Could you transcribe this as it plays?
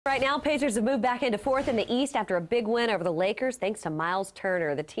Right now, Pacers have moved back into fourth in the East after a big win over the Lakers thanks to Miles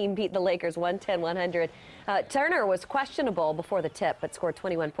Turner. The team beat the Lakers 110-100. Turner was questionable before the tip, but scored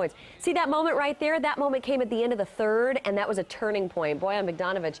 21 points. See that moment right there? That moment came at the end of the third, and that was a turning point. Bojan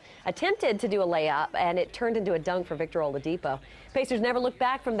Bogdanovic attempted to do a layup, and it turned into a dunk for Victor Oladipo. Pacers never looked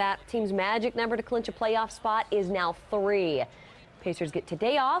back from that. Team's magic number to clinch a playoff spot is now 3. Pacers get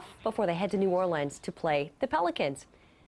today off before they head to New Orleans to play the Pelicans.